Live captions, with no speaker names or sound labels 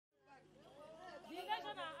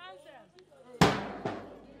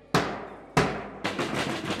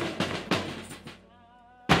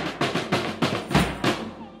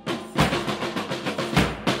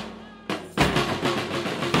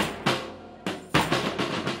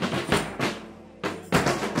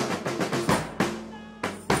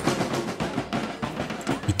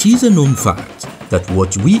It is a known fact that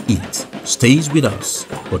what we eat stays with us,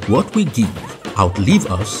 but what we give outlive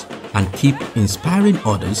us and keep inspiring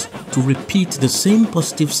others to repeat the same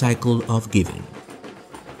positive cycle of giving.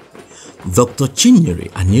 Dr. Chinyere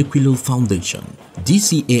Aniekwilo Foundation,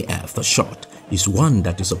 DCAF for short, is one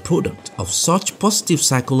that is a product of such positive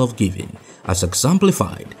cycle of giving as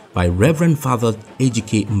exemplified by Reverend Father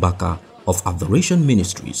Ejike Mbaka of Adoration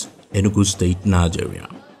Ministries, Enugu State, Nigeria.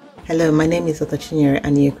 Hello, my name is Dr. Chinyere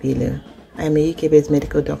Aniekwilo. I am a UK-based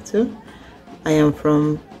medical doctor. I am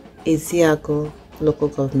from Eziago local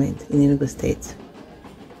government in Enugu State.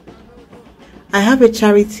 I have a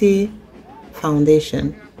charity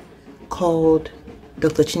foundation called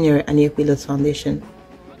Dr. Chinyere Aniekwilo's Foundation.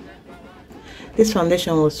 This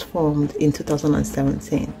foundation was formed in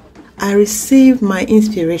 2017. I received my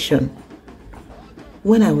inspiration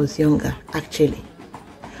when I was younger, actually.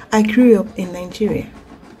 I grew up in Nigeria.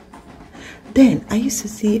 Then I used to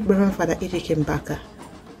see Reverend Father Ejike Mbaka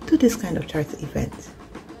do this kind of charity events.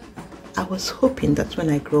 I was hoping that when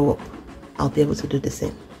I grow up, I'll be able to do the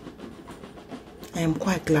same. I am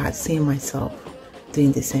quite glad seeing myself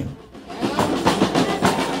doing the same.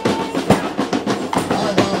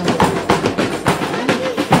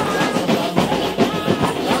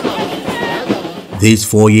 This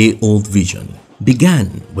 4-year-old vision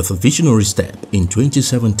began with a visionary step in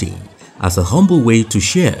 2017 as a humble way to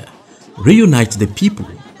share, reunite the people,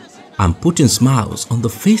 and putting smiles on the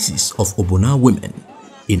faces of Obona women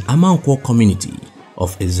in Aniekwilo community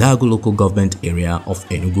of Eziago local government area of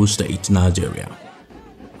Enugu State, Nigeria.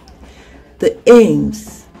 The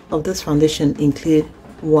aims of this foundation include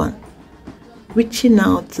 1. Reaching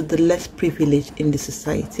out to the less privileged in the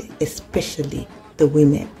society, especially the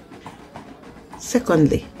women.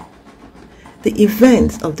 Secondly, the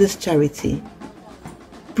events of this charity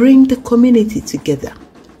bring the community together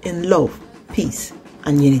in love, peace,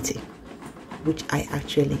 and unity, which I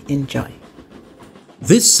actually enjoy.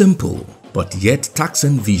 This simple but yet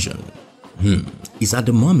taxing vision is at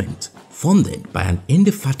the moment funded by an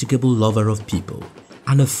indefatigable lover of people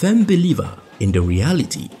and a firm believer in the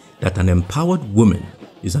reality that an empowered woman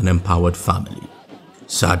is an empowered family.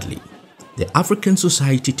 Sadly, the African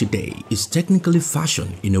society today is technically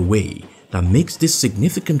fashioned in a way that makes this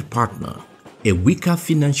significant partner a weaker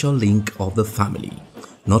financial link of the family,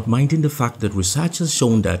 not minding the fact that research has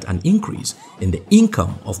shown that an increase in the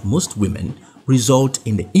income of most women result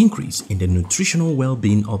in the increase in the nutritional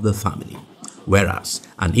well-being of the family, whereas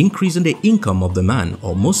an increase in the income of the man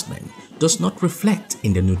or most men does not reflect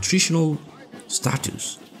in the nutritional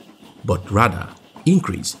status, but rather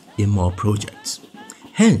increase in more projects.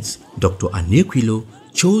 Hence, Dr. Aniekwilo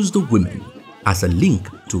chose the women as a link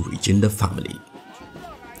to reaching the family.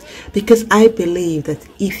 Because I believe that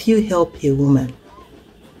if you help a woman,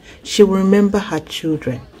 she will remember her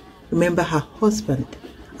children, remember her husband,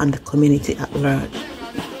 and the community at large.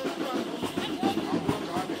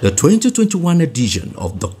 The 2021 edition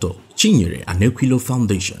of Dr. Chinyere Aniekwilo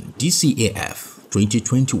Foundation, DCAF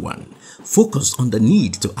 2021, focused on the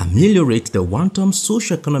need to ameliorate the one-time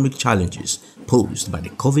socio-economic challenges posed by the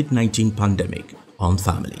COVID-19 pandemic on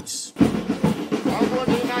families.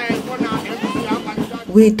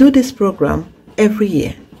 We do this program every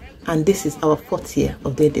year, and this is our 4th year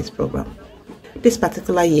of doing this program. This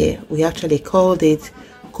particular year, we actually called it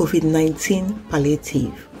COVID-19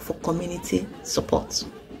 Palliative for community support,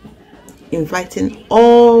 inviting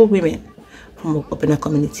all women from Obona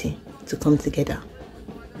community to come together.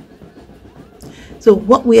 So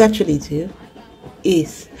what we actually do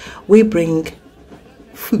is we bring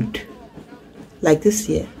food. Like this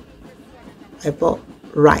year, I bought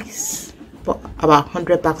rice, bought about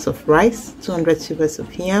 100 bags of rice, 200 tubers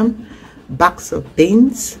of yam, bags of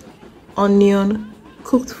beans, onion,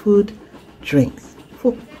 cooked food, drinks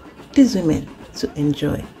for these women to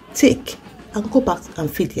enjoy, take, and go back and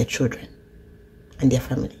feed their children and their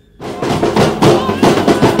family.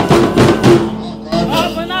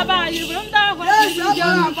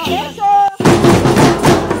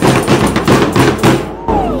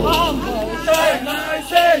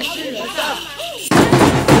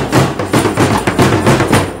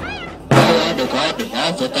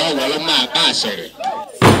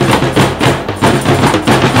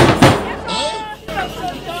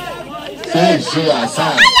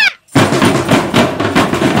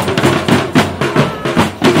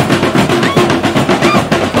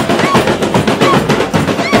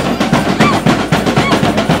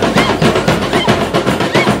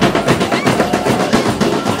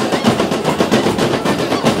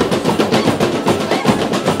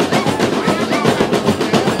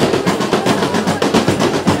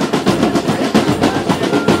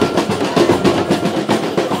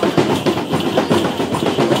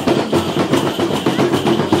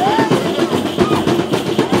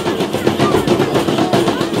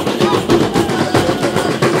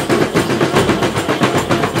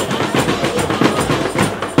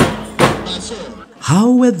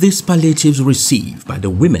 were these palliatives received by the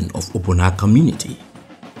women of Obuna community?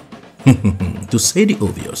 To say the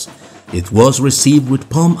obvious, it was received with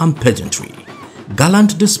pomp and pageantry,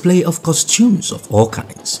 gallant display of costumes of all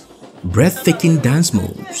kinds, breathtaking dance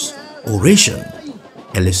moves, oration,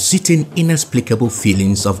 eliciting inexplicable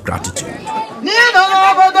feelings of gratitude.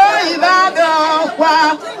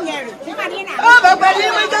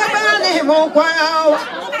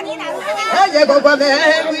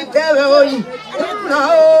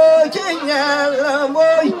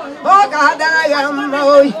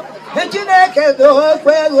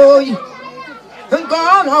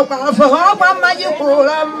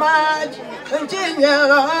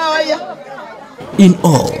 In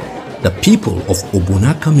all, the people of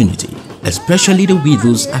Obuna community, especially the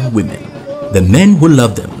widows and women, the men who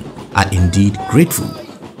love them, are indeed grateful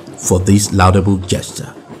for this laudable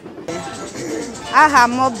gesture.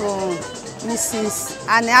 Ahamobu Mrs.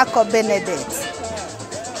 Aniekwilo.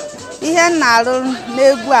 Ihe narụ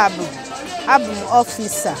n'egwu abụ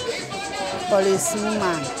officer,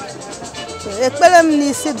 policewoman. Ekpere m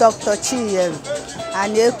n'isi Dr. Chinyere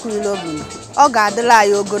Aniekwilo bụ ọ ga-adịla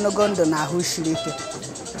anyị ogologo ndụ na ahụ siri ike.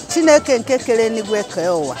 Chineke nke kere n'igwe kee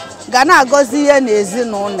ụwa ga na-agọzi ihe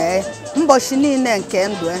n'ezinụlọ ya mbọchị niile nke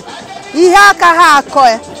ndụ ya. Ihe aka ha akọ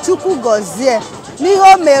ya Chukwu gọzie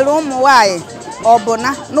n'ihe o mere ụmụ nwanyị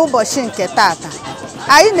ọbụna n'ụbọchị nke tata.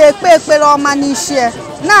 Anyị na-ekpe ekpere ọma n'isi ya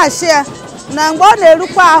na-asị ya na mgbe ọ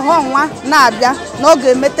na-erukwa ahụ ọnwa na-abịa na ọ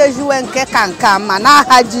ga-emetejiwe nke ka nka ma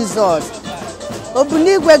n'aha Jizọs.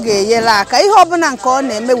 Obunigwe ga-enyere aka ihe ọbụla nke ọ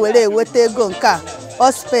na-eme were eweta ego nke a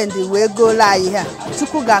ọ spend wee gola anyị ha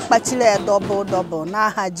Chukwu ga-akpachiri ya dọbụl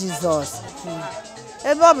n'aha Jizọs.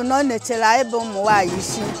 Ebe ọ bụ na ọ na-echere anyị bụ ụmụ nwanyị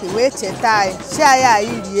isi ike wee cheta anyị chi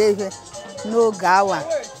anyị rie ihe n'oge awa.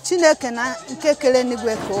 Chineke na nke kere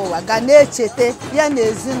n'igwe ka ụwa ga na-echeta ya na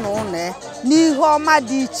ezinụlọ ya n'ihe ọma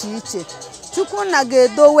dị iche iche. Chukwu na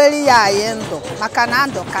ga-edowere ya anyị ndụ maka na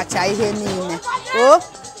ndụ kacha ihe niile.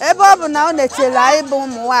 Ebe ọ bụ na ọ na-echere anyị bụ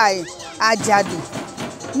ụmụ nwanyị ajadu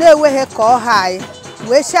na-enweghị ka ọha anyị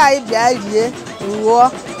wee chi anyị bịa rie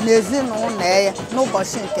ruo n'ezinụlọ ya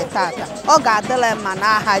n'ụbọchị nke tata ọ ga-adịla mma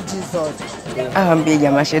n'aha Jizọs. Aha m bụ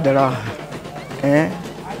Ijamashidoro ọha.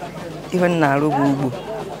 Ihe na-arụ bụ ugbo.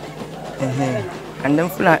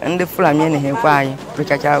 Ndị Fulani na-ehekwa anyị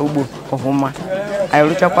rụchacha ugbo ọfụma. Anyị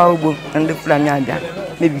rụchakwa ugbo ndị Fulani abịa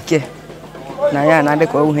mebike na ya na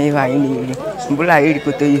adịka ọhụụ ihe anyị na-eri mbụla anyị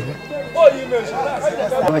erikọta ihe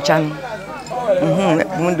ọcha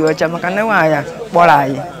ekpu m dị ọcha maka na nwaanyị kpọrọ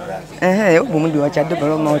anyị ekpu m dị ọcha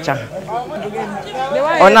dịbara m ọcha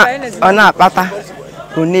ọ na-akpata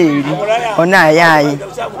ọ na-eri ọ na-aya anyị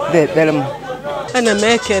bụ ekpere m. Ana m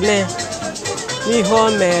ekele n'ihe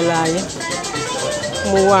o mere anyị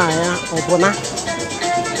ụmụ nwaanyị ọbụna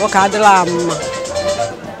ọ ka adịla mma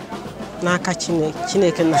n'aka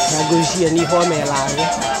Chineke nna ka agọzie n'ihe o mere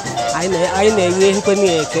anyị na-enwe ehikwe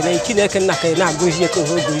na-ekele Chineke nna ka na-agọzie ka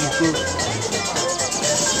ihe ogo iko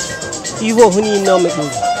ihe ohu niile o mekpuru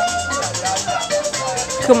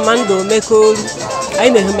kemgbe ndụ omekolu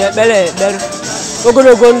anyị na-ehume ekpere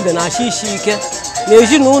ogologo ndụ na achị isi ike na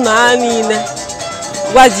ezinụlọ anyị niile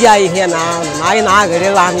gwazi anyị ihe na anyị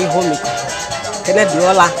na-aghịrịla anyị ihe o mekuru kene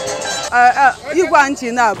dịọla. Igwe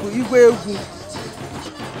ntị na-abụ igwe egwu.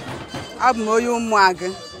 Abụ m onye ụmụagụ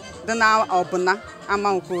dị na Ọbụna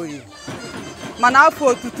Amankwọ. Mana afọ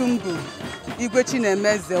otutu m bụ Igwe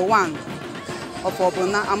Chinemeze 1 of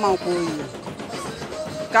Ọbụna Amankwọ.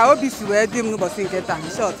 Ka obi si wee dị m n'ụbọchị nke taa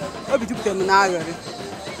short obi jupụtara m na-aghọrị.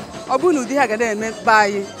 Ọ bụ na ụdị ha ga na-eme be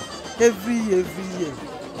anyị every year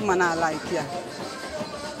ma na like ya.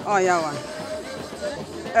 Ọ ya wa.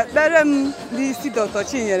 Ekpere m n'isi Dr.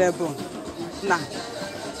 Chinyere bụ na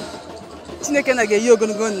Chineke na ga-eyi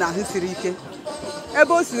ogologo na ahụ siri ike.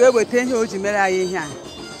 Ebe o si wee weta ihe o ji mere anyị ihe a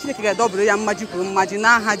Chineke ga-adọbụrụ ya mmaji kwuru mmaji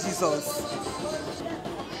n'aha Jizọs.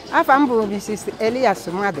 Afa m bụ Mrs. Elias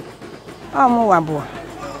Mmadụ. Ọmụwa bụ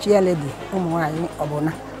Chinyere ụmụ nwanyị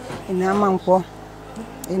Ọbụna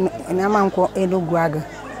Amankwọ Enugu Agụ.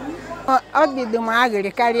 Ọ dịdị m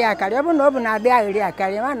aghịrị karịa akarị ọ bụ na ọ bụ na-adị aghịrị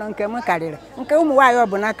akarị mana nke m karịrị nke ụmụ nwaanyị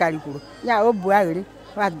Ọbụna karịkwuru ya o bu aghịrị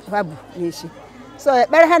bụ n'isi. So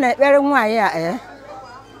ekpere ha na-ekpere nwaanyị a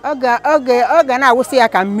ọ ga na-awụsị ya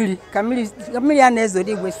ka mmiri ya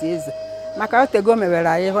na-ezodi igwe si ezo maka otego mewere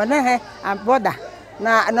anyị ọ naghị abọda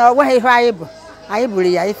na ọ nweghị ihe anyị buru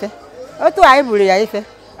ya ife otu anyị buru ya ife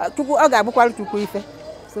Chukwu ọ ga-abụkwara Chukwu ife.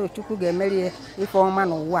 So Chukwu ga-emeri ya ife ọma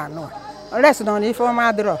n'ụwa anọ olesi na ife ọma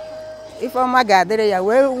adịrọ ife ọma ga-adịrị ya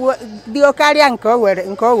wee dị karịa nke o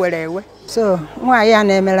were ewe. So nwaanyị a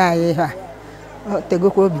na-emere anyị ihe a o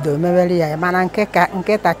tegokwa obido mewere ya mana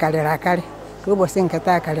nke takarịrị akarị ka ụbọchị nke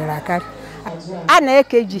taa karịrị akarị. A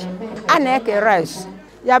na-eke ji, a na-eke rice,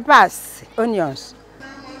 yabasị, onions.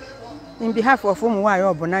 In behalf of ụmụ nwaanyị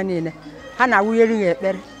ọbụla niile, ha na-awụnyere ha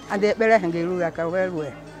ekpere, and ekpere ha ga-eru ha ka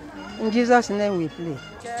well. In Jesus' name we pray.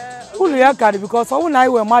 Ulu ya karị because ọwụ na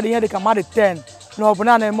iwe mmadụ ihe dị ka mmadụ 10 na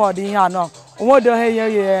ọbụna na-eme ọdị ihe anọ. Onwedo ha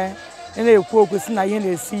ihe na-ekwu okwu si na ihe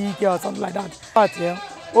na-esi ike or something like that. But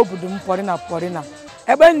obodo m pọrịna.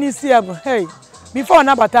 Ebe n'isi ya bụ hey, before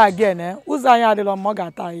nabata again, ụzọ anyị adịla mma ọ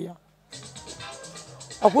ga-ata ya.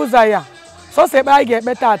 Ọkwa ụzọ ya, sọsọ ebe anyị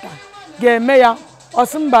ga-ekpe tata ga-eme ya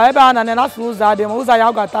ọsụmba ebe a na-asụ ụzọ adị ma ụzọ ya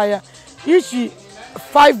ọ ga-ata ya. Ichi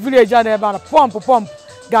 5 village a na-ebe a pọmpụ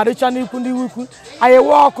ga-adịcha n'ikwu ndị ikwu. Anyị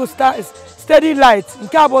ewe ọkụ steady light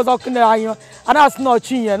nke a bụ ọzọ ọkụ na-anyụ a na-asị na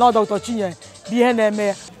Chinyere na Dr. Chinyere bụ ihe na-eme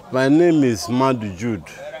ya. My name is Madu Jude,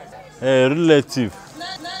 a relative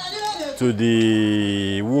to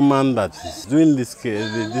the woman that is doing this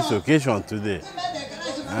occasion today.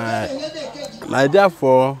 I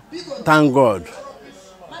therefore thank God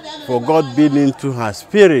for God being into her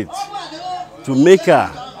spirit to make her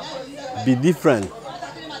be different,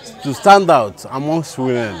 to stand out amongst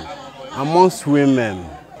women.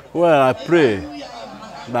 Well, I pray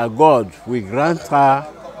that God will grant her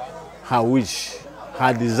her wish,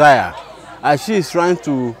 her desire, as she is trying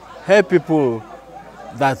to help people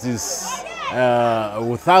that is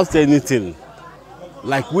without anything.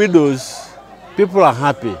 Like widows, people are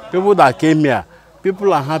happy. People that came here,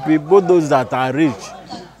 people are happy. Both those that are rich,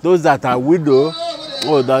 those that are widow,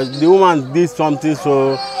 oh, the woman did something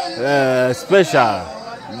so special.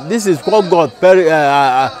 This is what God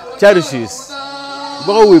cherishes.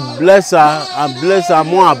 God will bless her and bless her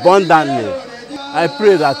more abundantly. I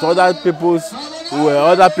pray that other people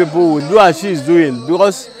will do as she is doing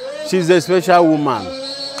because she's a special woman.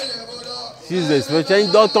 She's a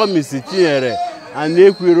special. Dr. Mrs. Chinyere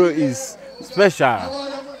Aniekwilo is special.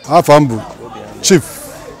 Afambu, Chief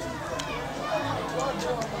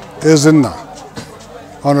Ezinna,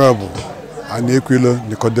 Honorable Aniekwilo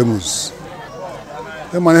Nicodemus.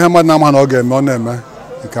 I'm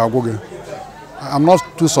not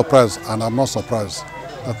too surprised, and I'm not surprised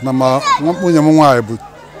that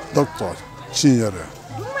Dr. Chinyere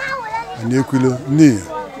Aniekwilo ni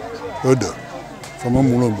Odo from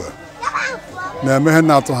Mulumba.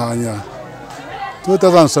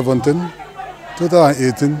 2017,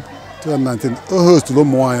 2018, 2019, host to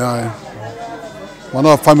one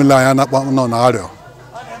of family I area.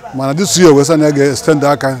 This year we extend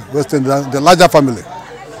the larger family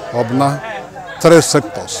of 3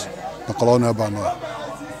 sectors. So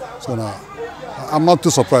now I'm not too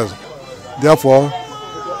surprised. Therefore,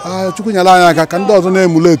 I can do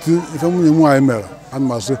emulate if I'm and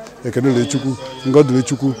must say, I can do God do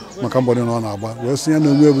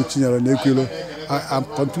I am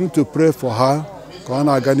continuing to pray for her.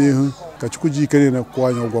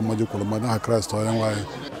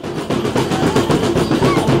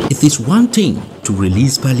 It is one thing to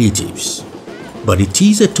release palliatives, but it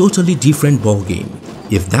is a totally different ballgame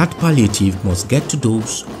if that palliative must get to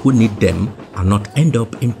those who need them and not end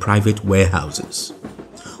up in private warehouses.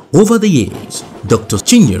 Over the years, Dr.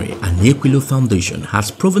 Chinyere Aniekwilo Foundation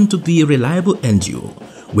has proven to be a reliable NGO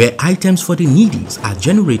where items for the needy are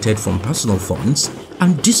generated from personal funds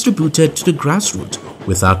and distributed to the grassroots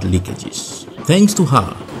without leakages, thanks to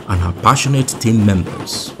her and her passionate team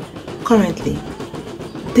members. Currently,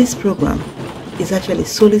 this program is actually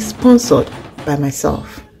solely sponsored by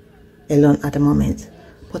myself alone at the moment,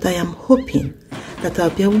 but I am hoping that I'll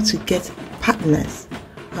be able to get partners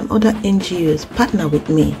and other NGOs partner with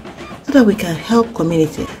me so that we can help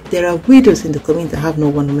community. There are widows in the community that have no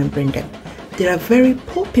one remembering them. There are very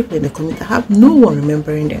poor people in the community that have no one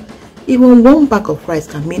remembering them. Even one bag of rice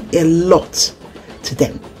can mean a lot to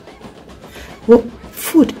them. Well,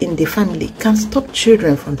 food in the family can stop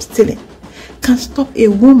children from stealing, can stop a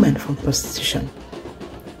woman from prostitution.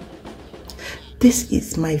 This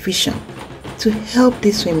is my vision, to help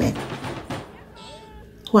these women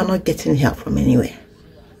who are not getting help from anywhere.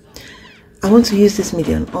 I want to use this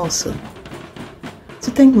medium also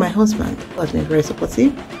to thank my husband, who has been very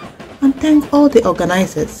supportive, and thank all the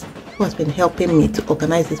organizers who has been helping me to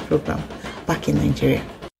organize this program back in Nigeria.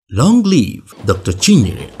 Long live Dr.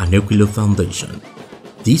 Chinyere Aniekwilo Foundation,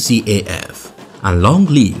 DCAF, and long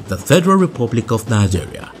live the Federal Republic of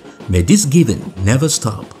Nigeria. May this giving never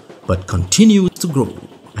stop, but continue to grow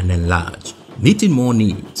and enlarge, meeting more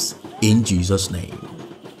needs in Jesus' name.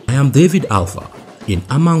 I am David Alpha in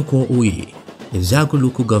Amankwo Oye, Eziago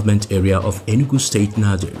local government area of Enugu State,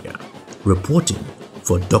 Nigeria, reporting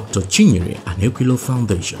for Dr. Chinyere Aniekwilo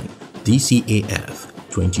Foundation, DCAF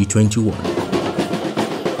 2021.